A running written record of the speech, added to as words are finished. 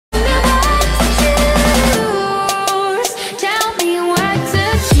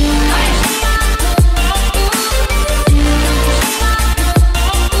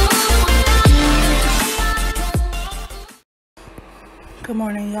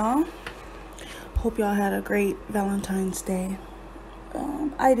y'all. Hope y'all had a great Valentine's Day.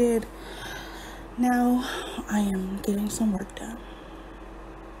 I did. Now I am getting some work done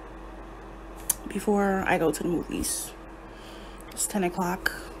before I go to the movies. It's 10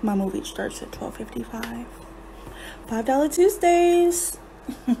 o'clock. My movie starts at 12:55. $5 Tuesdays.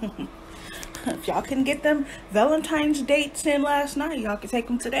 If y'all couldn't get them Valentine's dates in last night, y'all can take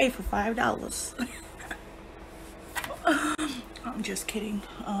them today for $5. I'm just kidding.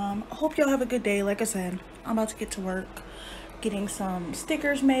 Hope y'all have a good day. Like I said, I'm about to get to work, getting some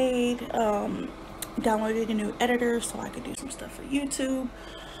stickers made, downloaded a new editor so I could do some stuff for YouTube.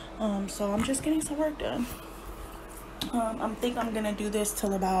 So I'm just getting some work done. I think I'm gonna do this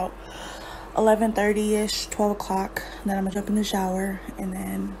till about 11:30ish, 12 o'clock. Then I'm gonna jump in the shower and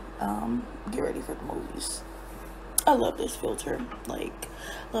then get ready for the movies. I love this filter. Like,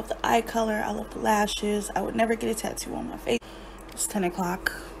 love the eye color. I love the lashes. I would never get a tattoo on my face. It's 10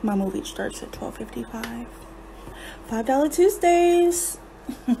 o'clock. My movie starts at 12:55. $5 Tuesdays.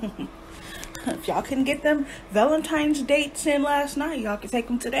 If y'all couldn't get them Valentine's dates in last night, y'all can take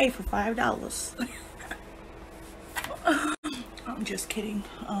them today for $5. I'm just kidding.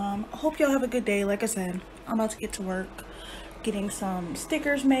 Hope y'all have a good day. Like I said, I'm about to get to work, getting some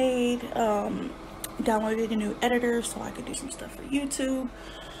stickers made, downloaded a new editor so I could do some stuff for YouTube.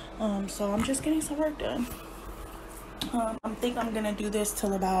 So I'm just getting some work done. I think I'm gonna do this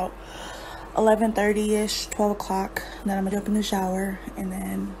till about 11:30ish, 12 o'clock. Then I'm gonna jump in the shower and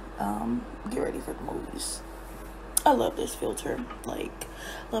then get ready for the movies. I love this filter. Like,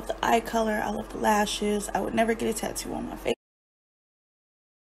 love the eye color. I love the lashes. I would never get a tattoo on my face.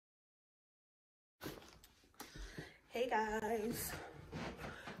 Hey guys,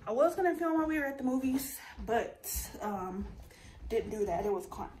 I was gonna film while we were at the movies, but didn't do that. It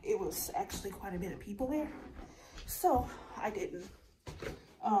was actually quite a bit of people there, so I didn't.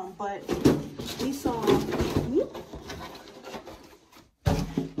 But we saw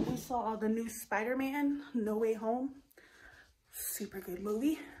the new Spider-Man No Way Home. Super good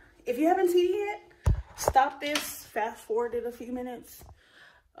movie. If you haven't seen it yet, stop this, fast forward it a few minutes,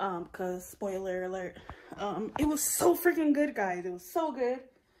 because spoiler alert. It was so freaking good, guys. It was so good.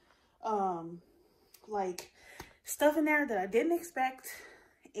 Like, stuff in there that I didn't expect,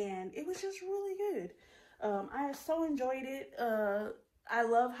 and it was just really good. I so enjoyed it. I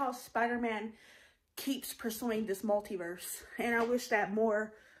love how Spider-Man keeps pursuing this multiverse, and I wish that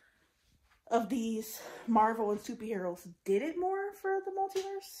more of these Marvel and superheroes did it more for the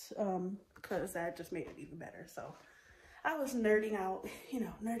multiverse, because that just made it even better. So I was nerding out,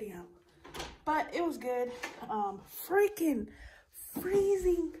 nerding out, but it was good. Freaking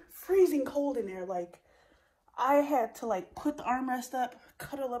freezing cold in there. Like, I had to like put the armrest up,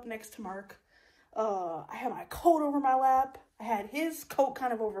 cuddle up next to Mark. I had my coat over my lap. I had his coat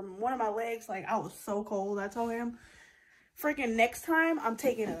kind of over one of my legs. Like, I was so cold. I told him, freaking next time I'm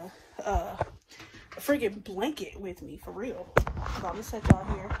taking a freaking blanket with me, for real. So I'm gonna set y'all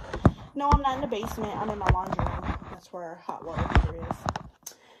here. No, I'm not in the basement. I'm in my laundry room. That's where our hot water heater is.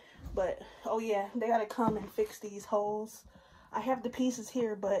 But, oh yeah, they gotta come and fix these holes. I have the pieces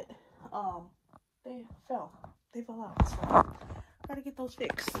here, but they fell out. So gotta get those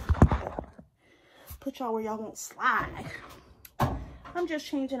fixed. Put y'all where y'all won't slide. I'm just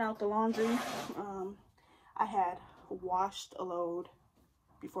changing out the laundry. I had washed a load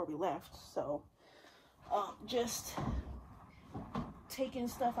before we left, so just taking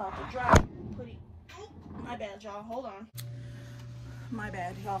stuff out the dryer, putting, my bad y'all, hold on, my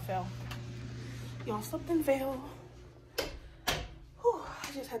bad, y'all fell, something fell. Whew,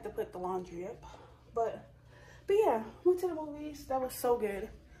 I just had to put the laundry up, but yeah, went to the movies. That was so good.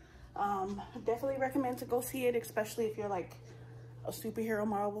 Definitely recommend to go see it, especially if you're like a superhero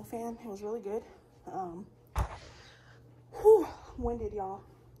Marvel fan. It was really good. Whew, winded, y'all.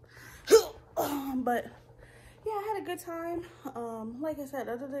 But yeah, I had a good time. Like I said,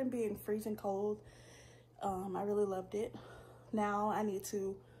 other than being freezing cold, I really loved it. Now I need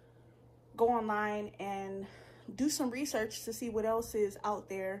to go online and do some research to see what else is out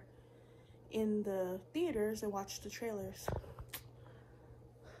there in the theaters and watch the trailers.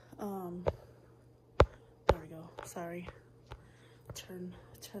 There we go. Sorry. Turn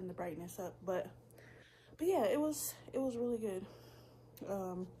the brightness up, but yeah, it was really good.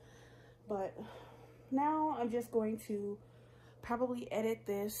 But now I'm just going to probably edit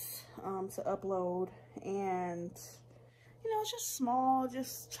this to upload, and it's just small,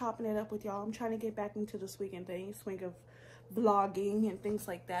 just chopping it up with y'all. I'm trying to get back into the swing of vlogging and things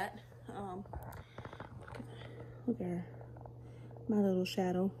like that. Look at her, my little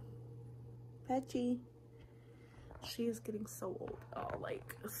shadow, Patchy. She is getting so old. Oh,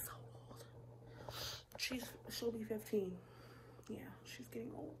 like, so old. She'll be 15. Yeah, she's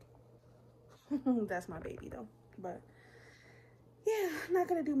getting old. That's my baby though. But yeah, not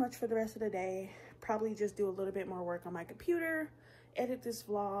gonna do much for the rest of the day. Probably just do a little bit more work on my computer, edit this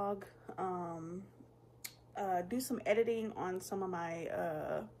vlog, do some editing on some of my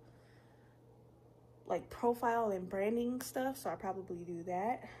like profile and branding stuff, so I'll probably do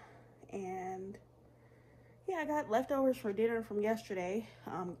that. And yeah, I got leftovers for dinner from yesterday.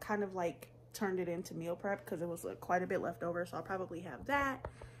 Kind of like turned it into meal prep because it was quite a bit left over, so I'll probably have that.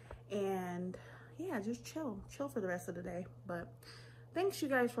 And yeah, just chill for the rest of the day. But thanks you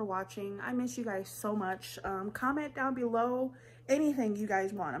guys for watching. I miss you guys so much. Comment down below anything you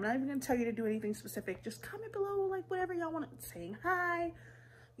guys want. I'm not even gonna tell you to do anything specific. Just comment below, like, whatever y'all want, saying hi,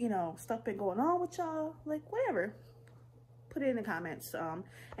 you know, stuff been going on with y'all, like, whatever. Put it in the comments.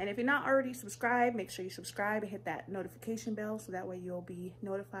 And if you're not already subscribed, make sure you subscribe and hit that notification bell so that way you'll be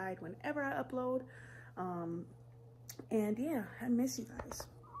notified whenever I upload. And yeah, I miss you guys.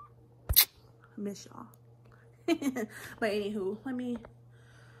 I miss y'all. But anywho, let me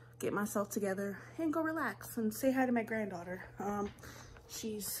get myself together and go relax and say hi to my granddaughter.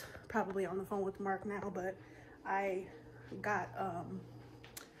 She's probably on the phone with Mark now, but I got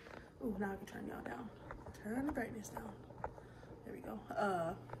ooh, now I can turn y'all down. Turn the brightness down. There we go.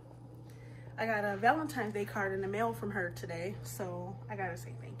 I got a Valentine's Day card in the mail from her today, so I gotta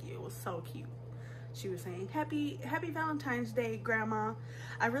say thank you. It was so cute. She was saying, happy Valentine's Day, Grandma.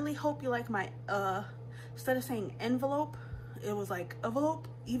 I really hope you like my instead of saying envelope, it was like envelope,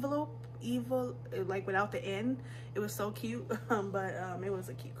 like without the N. It was so cute. But it was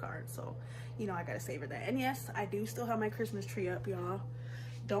a cute card, so you know I gotta savor that. And yes, I do still have my Christmas tree up, y'all.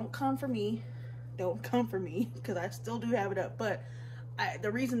 Don't come for me, because I still do have it up. But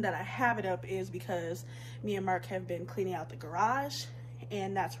the reason that I have it up is because me and Mark have been cleaning out the garage,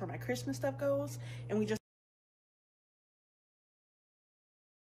 and that's where my Christmas stuff goes, and we just